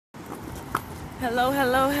Hello,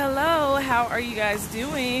 hello, hello. How are you guys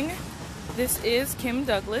doing? This is Kim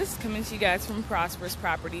Douglas coming to you guys from Prosperous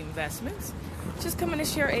Property Investments. Just coming to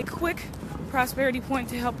share a quick prosperity point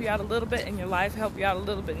to help you out a little bit in your life, help you out a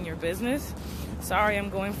little bit in your business. Sorry, I'm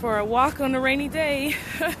going for a walk on a rainy day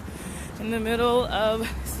in the middle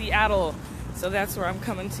of Seattle. So that's where I'm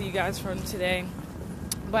coming to you guys from today.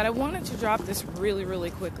 But I wanted to drop this really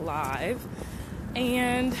quick live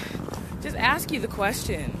and just ask you the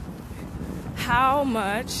question. How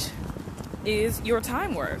much is your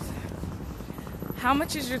time worth? How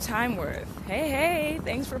much is your time worth? Hey,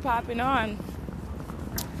 thanks for popping on.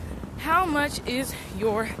 How much is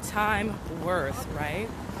your time worth, right?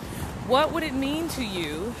 What would it mean to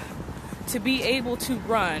you to be able to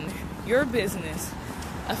run your business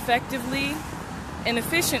effectively and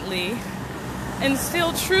efficiently and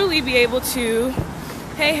still truly be able to,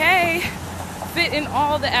 fit in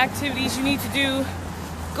all the activities you need to do,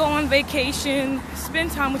 go on vacation, spend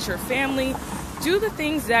time with your family, do the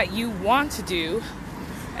things that you want to do,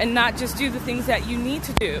 and not just do the things that you need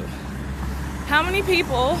to do. How many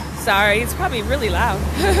people, sorry, it's probably really loud,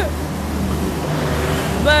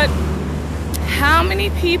 but how many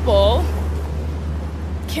people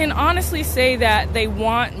can honestly say that they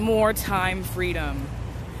want more time freedom?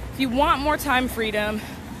 If you want more time freedom,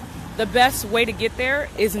 the best way to get there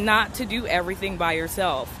is not to do everything by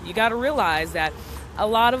yourself. You got to realize that a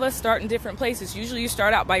lot of us start in different places. Usually you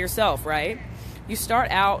start out by yourself, right? You start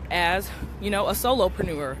out as, a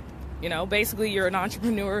solopreneur. Basically you're an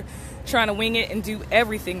entrepreneur trying to wing it and do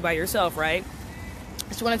everything by yourself, right? I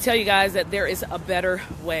just want to tell you guys that there is a better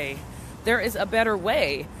way. There is a better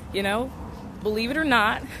way, Believe it or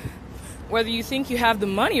not, whether you think you have the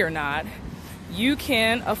money or not, you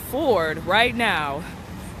can afford right now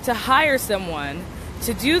to hire someone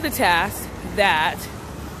to do the task that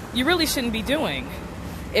you really shouldn't be doing.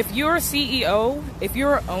 If you're a CEO, if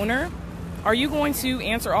you're an owner, are you going to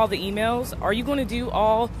answer all the emails? Are you going to do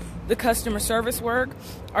all the customer service work?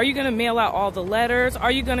 Are you going to mail out all the letters? Are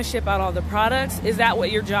you going to ship out all the products? Is that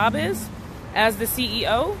what your job is as the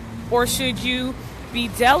CEO? Or should you be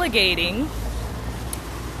delegating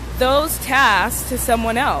those tasks to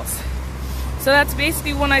someone else? So that's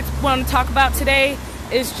basically what I want to talk about today,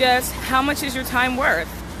 is just how much is your time worth?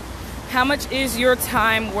 How much is your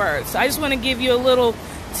time worth? So I just want to give you a little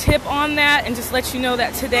tip on that and just let you know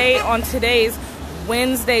that today, on today's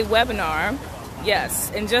Wednesday webinar, yes,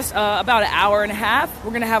 in just about an hour and a half,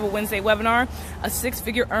 we're going to have a Wednesday webinar. A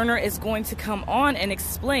six-figure earner is going to come on and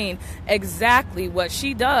explain exactly what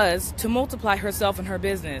she does to multiply herself and her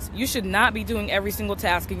business. You should not be doing every single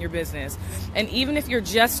task in your business. And even if you're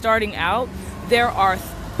just starting out, there are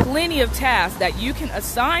plenty of tasks that you can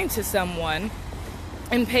assign to someone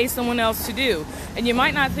and pay someone else to do. And you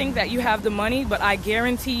might not think that you have the money, but I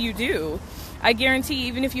guarantee you do. I guarantee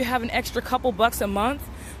even if you have an extra couple bucks a month,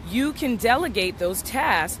 you can delegate those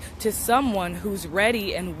tasks to someone who's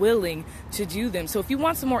ready and willing to do them. So if you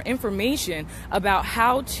want some more information about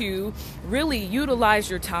how to really utilize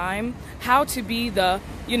your time, how to be the,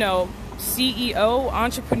 CEO,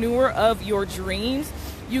 entrepreneur of your dreams,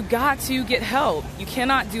 you got to get help. You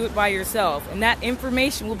cannot do it by yourself. And that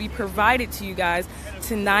information will be provided to you guys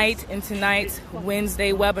tonight in tonight's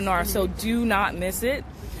Wednesday webinar. So do not miss it.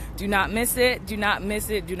 Do not miss it. Do not miss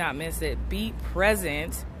it. Do not miss it. Be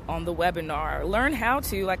present on the webinar. Learn how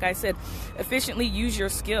to, like I said, efficiently use your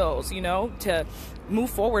skills, to move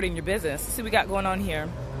forward in your business. Let's see what we got going on here.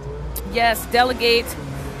 Yes, delegate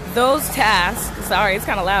those tasks. Sorry, it's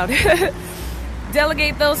kind of loud.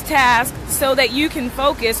 Delegate those tasks so that you can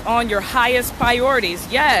focus on your highest priorities.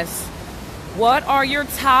 Yes. What are your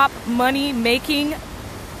top money making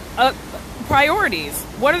priorities?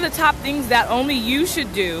 What are the top things that only you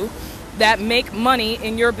should do that make money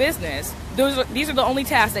in your business? These are the only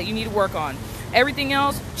tasks that you need to work on. Everything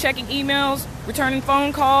else, checking emails, returning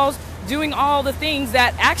phone calls, doing all the things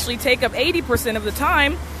that actually take up 80% of the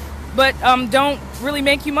time, but don't really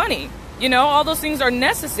make you money. All those things are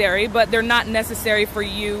necessary, but they're not necessary for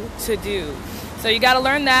you to do. So you got to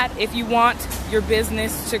learn that if you want your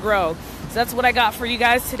business to grow. So that's what I got for you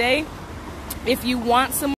guys today. If you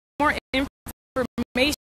want some more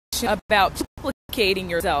information about duplicating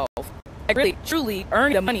yourself, like really truly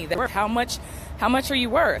earning the money, how much are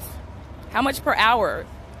you worth? How much per hour?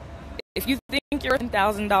 If you think you're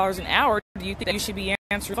 $10,000 an hour, do you think that you should be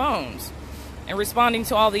answering phones and responding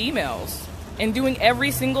to all the emails and doing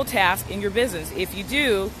every single task in your business? If you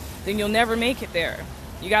do, then you'll never make it there.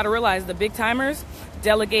 You got to realize the big timers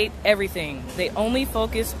delegate everything. They only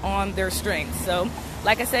focus on their strengths. So,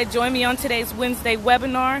 like I said, join me on today's Wednesday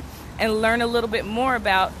webinar and learn a little bit more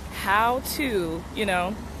about how to,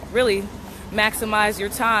 really maximize your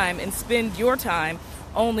time and spend your time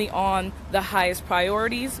only on the highest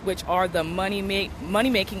priorities, which are the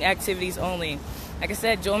money-making activities only. Like I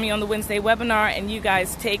said, join me on the Wednesday webinar, and you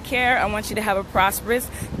guys take care. I want you to have a prosperous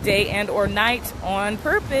day and or night on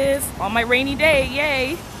purpose on my rainy day.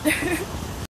 Yay!